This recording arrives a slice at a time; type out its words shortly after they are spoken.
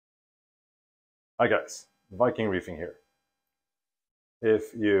Hi guys, Viking Reefing here.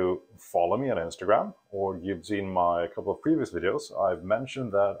 If you follow me on Instagram or you've seen my couple of previous videos, I've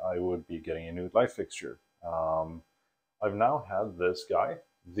mentioned that I would be getting a new light fixture. I've now had this guy,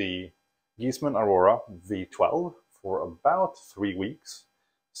 the Giesemann Aurora V12, for about 3 weeks,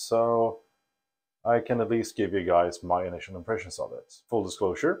 so I can at least give you guys my initial impressions of it. Full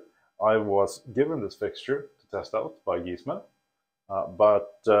disclosure, I was given this fixture to test out by Giesemann. But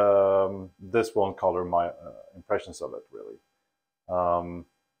this won't color my impressions of it, really.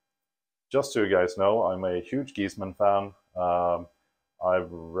 Just so you guys know, I'm a huge Giesemann fan. I've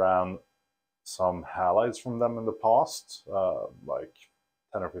ran some halides from them in the past, like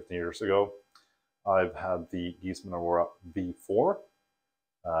 10 or 15 years ago. I've had the Giesemann Aurora V4,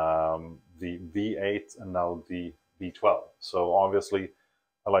 the V8, and now the V12. So obviously,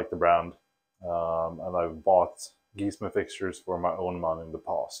 I like the brand, and I've bought Giesemann fixtures for my own money in the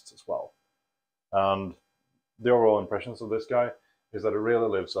past as well. And the overall impressions of this guy is that it really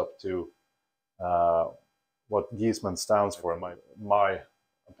lives up to what Giesemann stands for, in my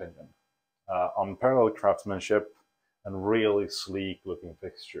opinion. Unparalleled craftsmanship and really sleek looking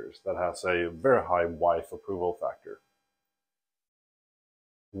fixtures that has a very high wife approval factor.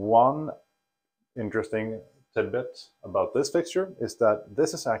 One interesting tidbit about this fixture is that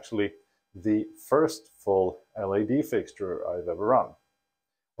this is actually the first full LED fixture I've ever run.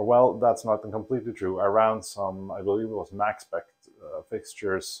 Or well, that's not completely true. I ran some, I believe it was max spec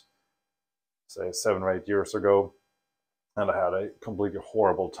fixtures, say 7 or 8 years ago, and I had a completely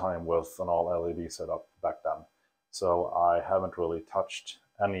horrible time with an all LED setup back then. So I haven't really touched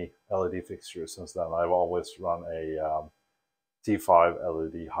any LED fixtures since then. I've always run a T5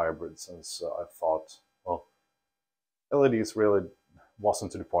 LED hybrid since I thought, well, LEDs really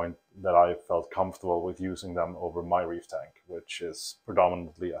wasn't to the point that I felt comfortable with using them over my reef tank, which is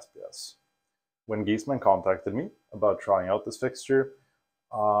predominantly SPS. When Giesemann contacted me about trying out this fixture,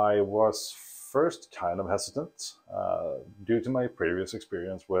 I was first kind of hesitant due to my previous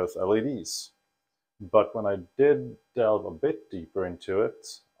experience with LEDs. But when I did delve a bit deeper into it,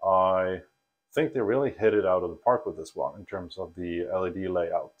 I think they really hit it out of the park with this one in terms of the LED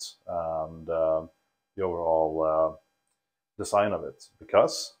layout and the overall design of it,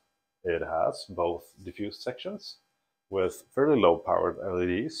 because it has both diffused sections with fairly low powered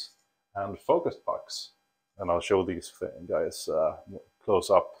LEDs and focused pucks. And I'll show these guys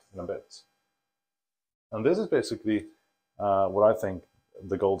close up in a bit. And this is basically what I think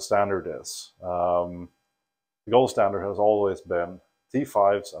the gold standard is. The gold standard has always been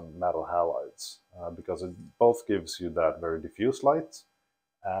T5s and metal halides because it both gives you that very diffuse light,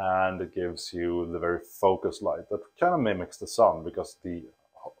 and it gives you the very focused light that kind of mimics the sun, because the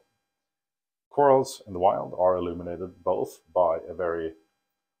corals in the wild are illuminated both by a very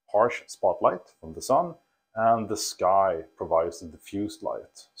harsh spotlight from the sun, and the sky provides the diffused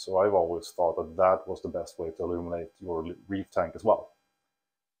light. So I've always thought that that was the best way to illuminate your reef tank as well.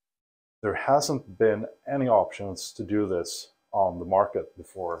 There hasn't been any options to do this on the market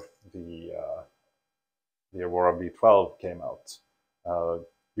before the Aurora V12 came out.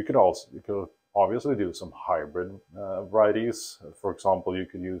 You could obviously do some hybrid varieties. For example, you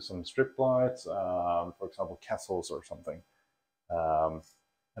could use some strip lights, for example, castles or something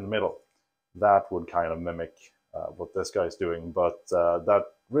in the middle. That would kind of mimic what this guy's doing, but that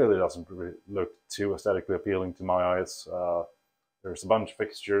really doesn't look too aesthetically appealing to my eyes. There's a bunch of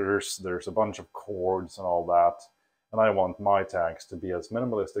fixtures, there's a bunch of cords and all that, and I want my tanks to be as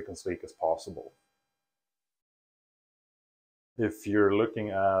minimalistic and sleek as possible. If you're looking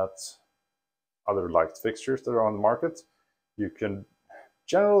at other light fixtures that are on the market, you can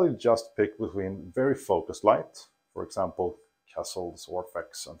generally just pick between very focused light, for example, Kessels,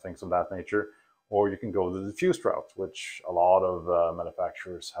 Orfex, and things of that nature, or you can go the diffused route, which a lot of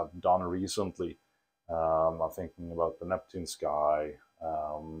manufacturers have done recently. I'm thinking about the Neptune Sky,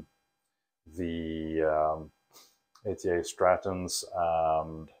 the ATA Stratons,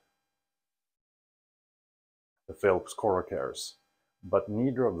 and the Philips Corocares, but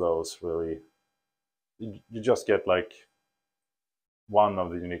neither of those really, you just get like one of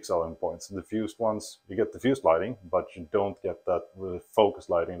the unique selling points. The diffused ones, you get diffused lighting, but you don't get that really focused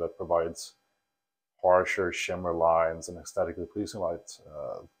lighting that provides harsher shimmer lines and aesthetically pleasing light.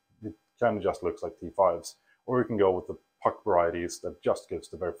 It kind of just looks like T5s. Or you can go with the puck varieties that just gives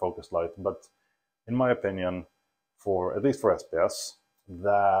the very focused light. But in my opinion, at least for SPS,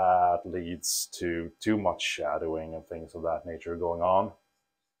 that leads to too much shadowing and things of that nature going on.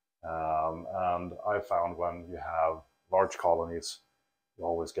 And I found when you have large colonies, you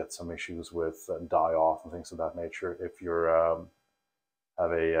always get some issues with die-off and things of that nature if you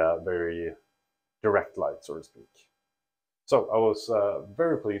have a very direct light, so to speak. So I was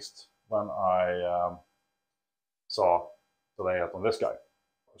very pleased when I saw the layout on this guy.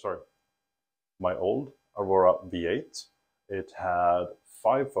 Sorry, my old Aurora V8. It had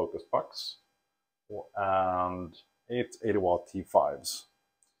 5 focus pucks and 8 80-watt T5s,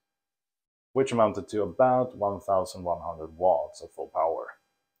 which amounted to about 1,100 watts of full power.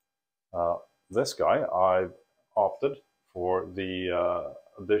 This guy, I've opted for the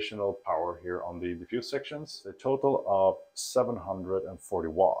additional power here on the diffuse sections, a total of 740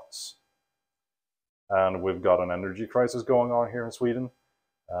 watts. And we've got an energy crisis going on here in Sweden.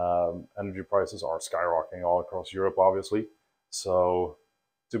 Energy prices are skyrocketing all across Europe, obviously. So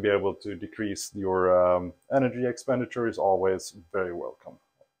to be able to decrease your energy expenditure is always very welcome.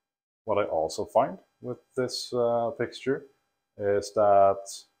 What I also find with this fixture is that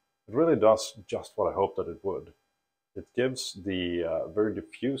it really does just what I hoped that it would. It gives the very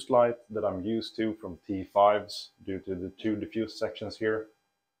diffused light that I'm used to from T5s due to the 2 diffuse sections here.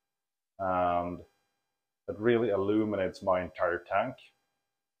 And it really illuminates my entire tank.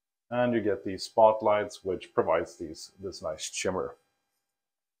 And you get these spotlights, which provides this nice shimmer.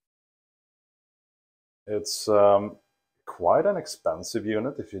 It's quite an expensive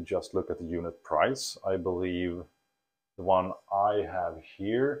unit if you just look at the unit price. I believe the one I have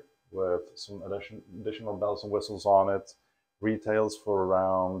here with some additional bells and whistles on it retails for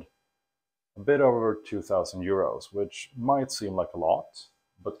around a bit over 2,000 euros, which might seem like a lot,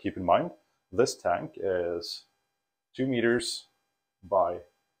 but keep in mind, this tank is 2 meters by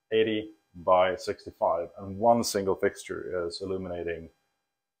 80 by 65, and one single fixture is illuminating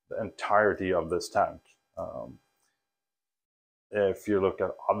the entirety of this tank. If you look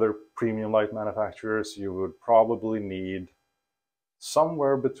at other premium light manufacturers, you would probably need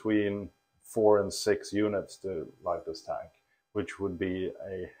somewhere between 4 and 6 units to light this tank, which would be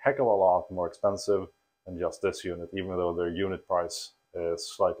a heck of a lot more expensive than just this unit, even though their unit price is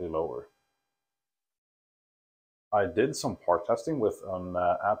slightly lower. I did some part testing with an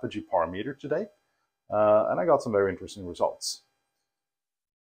Apogee power meter today, and I got some very interesting results.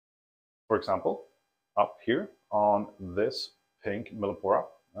 For example, up here on this pink millipora,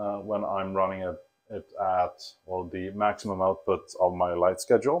 when I'm running it at, well, the maximum output of my light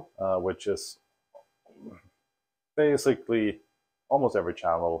schedule, which is basically almost every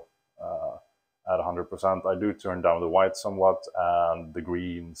channel at 100%. I do turn down the white somewhat and the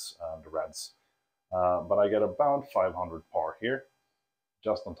greens and the reds. But I get about 500 par here,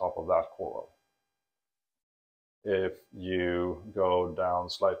 just on top of that coral. If you go down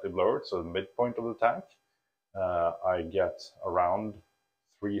slightly lower, so the midpoint of the tank, I get around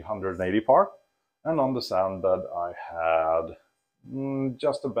 380 par. And on the sand bed, I had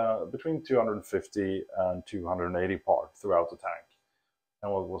just about between 250 and 280 par throughout the tank.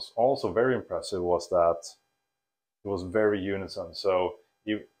 And what was also very impressive was that it was very unison. So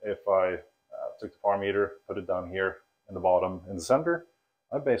if I took the par meter, put it down here in the bottom in the center,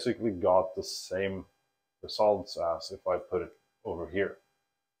 I basically got the same results as if I put it over here.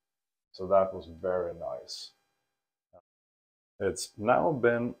 So that was very nice. It's now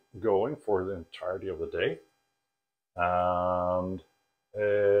been going for the entirety of the day, and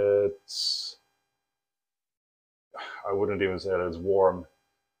it's, I wouldn't even say that it's warm.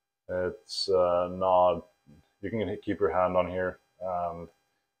 It's not, you can keep your hand on here, and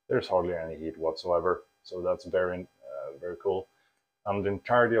there's hardly any heat whatsoever, so that's very cool. And the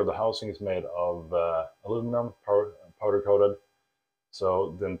entirety of the housing is made of aluminum, powder coated,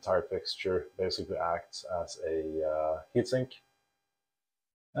 so the entire fixture basically acts as a heatsink.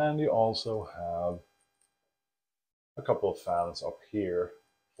 And you also have a couple of fans up here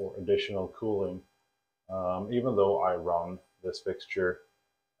for additional cooling. Even though I run this fixture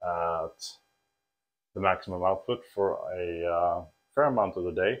at the maximum output for a fair amount of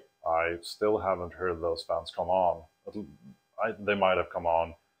the day, I still haven't heard those fans come on. They might have come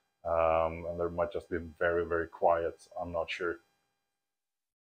on, and they might just be very, very quiet. I'm not sure.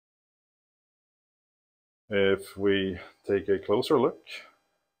 If we take a closer look,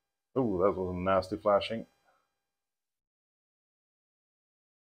 oh, that was a nasty flashing.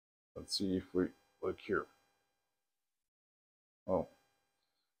 Let's see if we look here. Oh,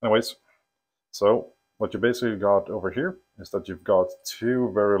 anyways, so what you basically got over here is that you've got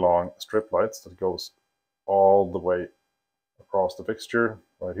 2 very long strip lights that goes all the way across the fixture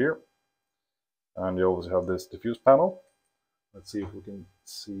right here. And you also have this diffuse panel. Let's see if we can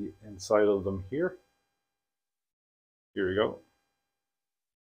see inside of them here. Here we go.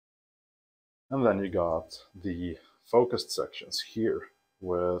 And then you got the focused sections here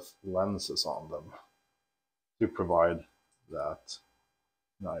with lenses on them to provide that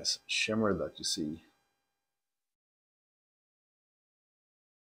nice shimmer that you see.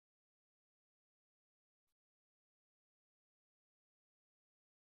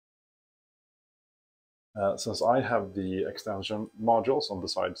 Since I have the extension modules on the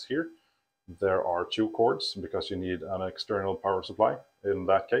sides here, there are 2 cords because you need an external power supply in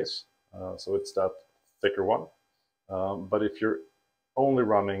that case. So it's that thicker one. But if you're only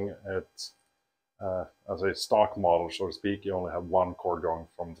running it as a stock model, so to speak, you only have 1 cord going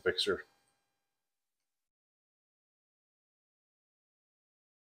from the fixture.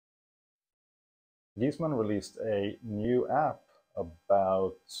 Giesemann released a new app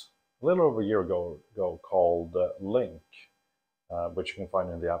about a little over a year ago called Link, which you can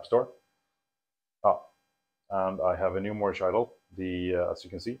find in the App Store. And I have a new merge idle. As you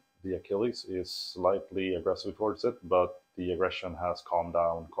can see, the Achilles is slightly aggressive towards it, but the aggression has calmed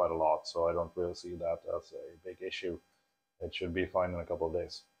down quite a lot, so I don't really see that as a big issue. It should be fine in a couple of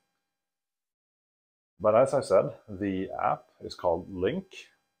days. But as I said, the app is called Link.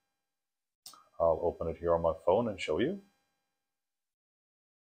 I'll open it here on my phone and show you.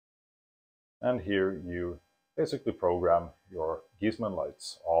 And here you basically program your Giesemann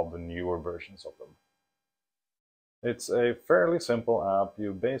lights, all the newer versions of them. It's a fairly simple app.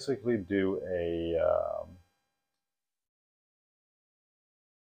 You basically do a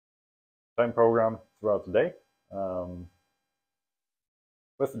time program throughout the day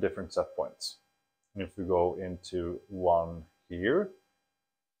with different set points. And if we go into one here,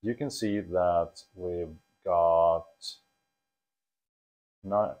 you can see that we've got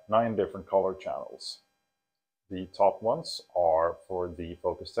 9 different color channels. The top ones are for the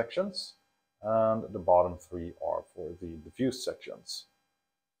focus sections, and the bottom 3 are for the diffuse sections.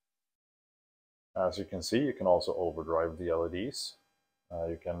 As you can see, you can also overdrive the LEDs.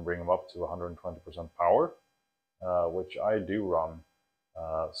 You can bring them up to 120% power, which I do run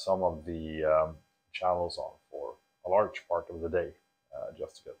some of the channels on for a large part of the day,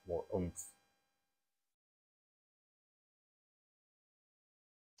 just to get more oomph.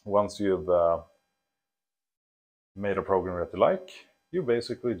 Once you've made a program that you like, you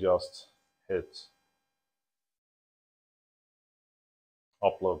basically just hit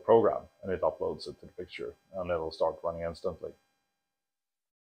upload program, and it uploads it to the picture, and it'll start running instantly.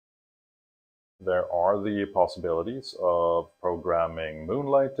 There are the possibilities of programming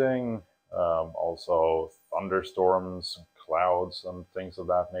moonlighting, also thunderstorms, clouds, and things of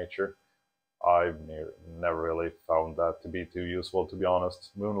that nature. I've never really found that to be too useful, to be honest.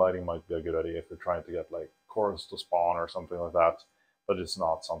 Moonlighting might be a good idea if you're trying to get like corals to spawn or something like that, but it's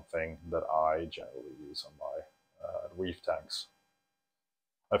not something that I generally use on my reef tanks.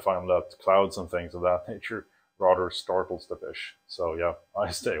 I find that clouds and things of that nature rather startles the fish, so yeah,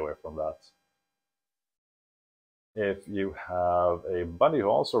 I stay away from that. If you have a buddy who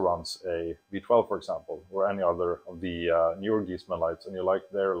also runs a V12, for example, or any other of the newer Giesemann lights, and you like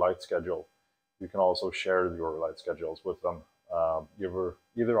their light schedule, you can also share your light schedules with them,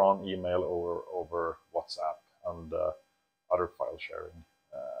 either on email or over WhatsApp and other file sharing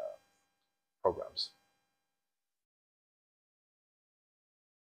programs.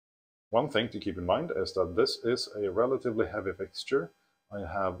 One thing to keep in mind is that this is a relatively heavy fixture. I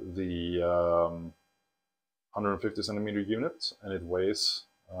have the 150 centimeter unit, and it weighs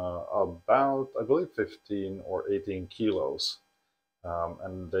about, I believe, 15 or 18 kilos.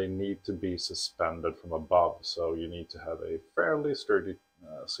 And they need to be suspended from above, so you need to have a fairly sturdy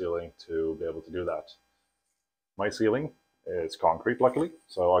ceiling to be able to do that. My ceiling is concrete, luckily,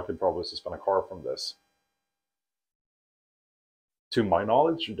 so I could probably suspend a car from this. To my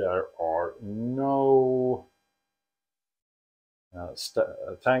knowledge, there are no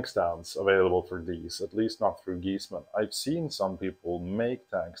tank stands available for these, at least not through Giesemann. I've seen some people make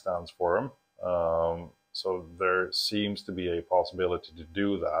tank stands for them, so there seems to be a possibility to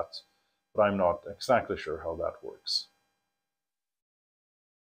do that, but I'm not exactly sure how that works.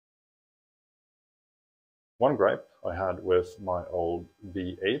 One gripe I had with my old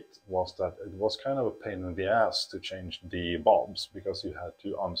V8 was that it was kind of a pain in the ass to change the bulbs, because you had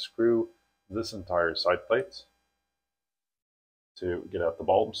to unscrew this entire side plate to get out the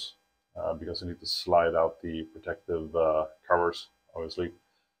bulbs, because you need to slide out the protective covers, obviously.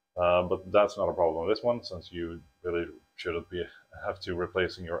 But that's not a problem with this one, since you really shouldn't have to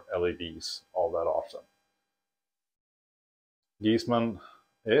replacing your LEDs all that often. Giesemann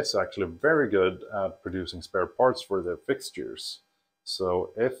is actually very good at producing spare parts for their fixtures.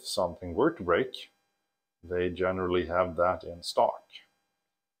 So if something were to break, they generally have that in stock.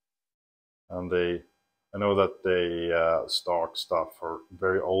 And I know that they stock stuff for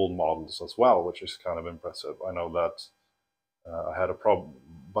very old models as well, which is kind of impressive. I know that I had a problem.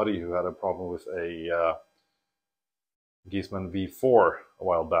 buddy who had a problem with a Giesemann V4 a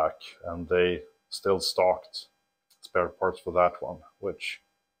while back, and they still stocked spare parts for that one, which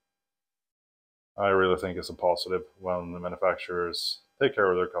I really think is a positive when the manufacturers take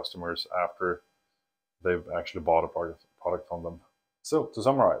care of their customers after they've actually bought a product from them. So to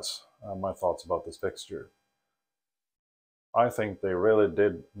summarize my thoughts about this fixture, I think they really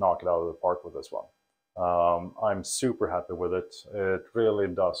did knock it out of the park with this one. I'm super happy with it. It really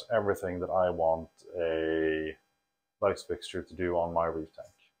does everything that I want a light fixture to do on my reef tank.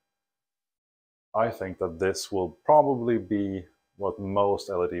 I think that this will probably be what most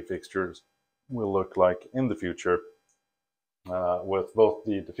LED fixtures will look like in the future, with both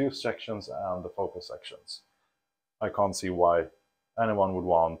the diffuse sections and the focus sections. I can't see why anyone would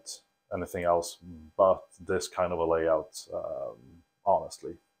want anything else but this kind of a layout,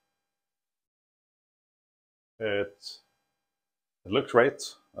 honestly. It looks great,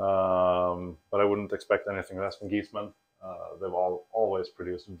 but I wouldn't expect anything less from Giesemann. They've always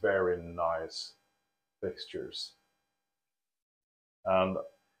produced very nice fixtures. And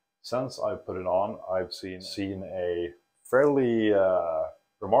since I put it on, I've seen a fairly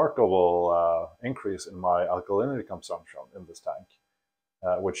remarkable increase in my alkalinity consumption in this tank,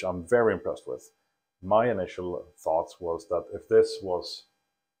 which I'm very impressed with. My initial thoughts was that if this was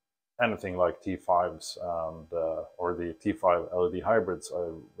anything like T5s and or the T5 LED hybrids I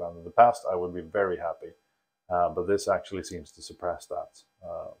ran in the past, I would be very happy. But this actually seems to suppress that.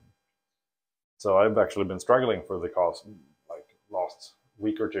 So I've actually been struggling for the last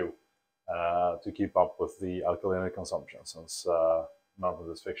week or two to keep up with the alkalinity consumption since mounting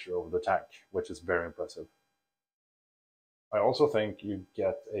this fixture over the tank, which is very impressive. I also think you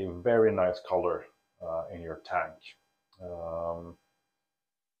get a very nice color in your tank.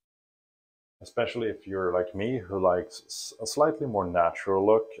 Especially if you're like me, who likes a slightly more natural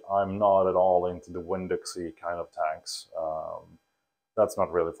look. I'm not at all into the Winduxy kind of tanks. That's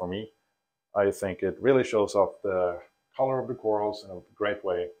not really for me. I think it really shows off the color of the corals in a great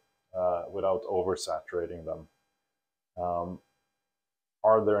way without oversaturating them.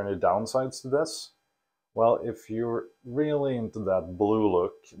 Are there any downsides to this? Well, if you're really into that blue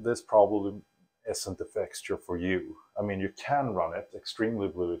look, this probably isn't the fixture for you. I mean, you can run it extremely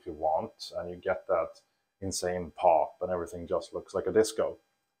blue if you want, and you get that insane pop and everything just looks like a disco.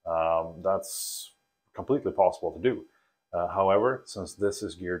 That's completely possible to do. However, since this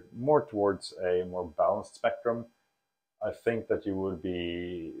is geared more towards a more balanced spectrum, I think that you would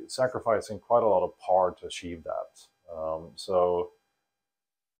be sacrificing quite a lot of par to achieve that. So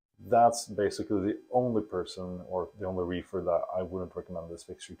that's basically the only person or the only reefer that I wouldn't recommend this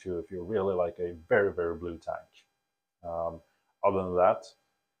fixture to if you really like a very, very blue tank. Other than that,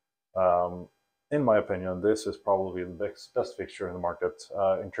 in my opinion, this is probably the best fixture in the market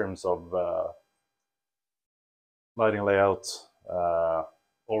in terms of lighting layout,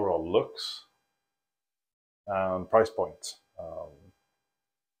 overall looks, and price point.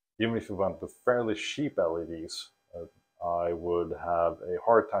 Even if you went with fairly cheap LEDs, I would have a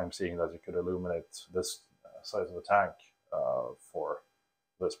hard time seeing that you could illuminate this size of a tank for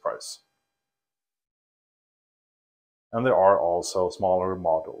this price. And there are also smaller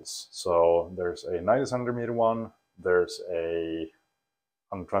models. So there's a 90 centimeter one, there's a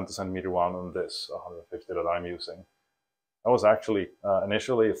 120 centimeter one, and this 150 that I'm using. I was actually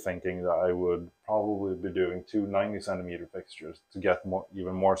initially thinking that I would probably be doing two 90 centimeter fixtures to get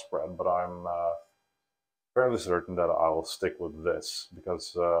even more spread, but I'm fairly certain that I'll stick with this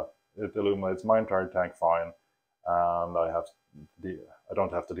because it illuminates my entire tank fine, and I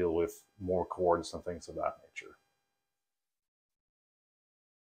don't have to deal with more cords and things of that nature.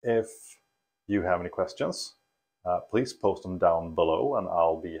 If you have any questions, please post them down below and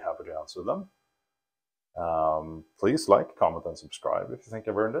I'll be happy to answer them. Please like, comment, and subscribe if you think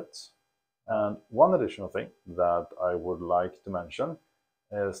I've earned it. And one additional thing that I would like to mention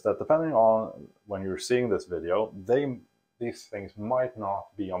is that depending on when you're seeing this video, these things might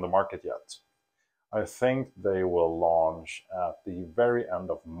not be on the market yet. I think they will launch at the very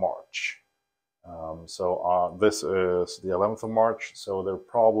end of March. This is the 11th of March, so they're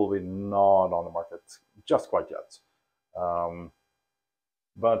probably not on the market just quite yet.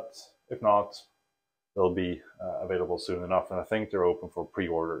 But if not, they'll be available soon enough, and I think they're open for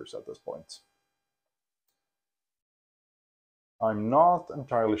pre-orders at this point. I'm not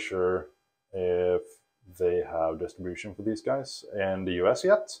entirely sure if they have distribution for these guys in the US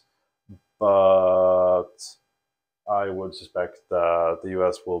yet, but I would suspect that the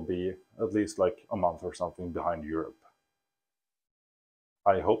US will be at least like a month or something behind Europe.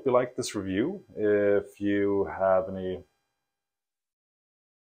 I hope you liked this review. If you have any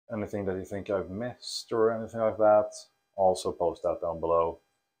Anything that you think I've missed or anything like that, also post that down below.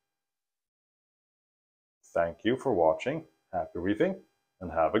 Thank you for watching. Happy reefing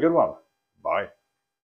and have a good one. Bye.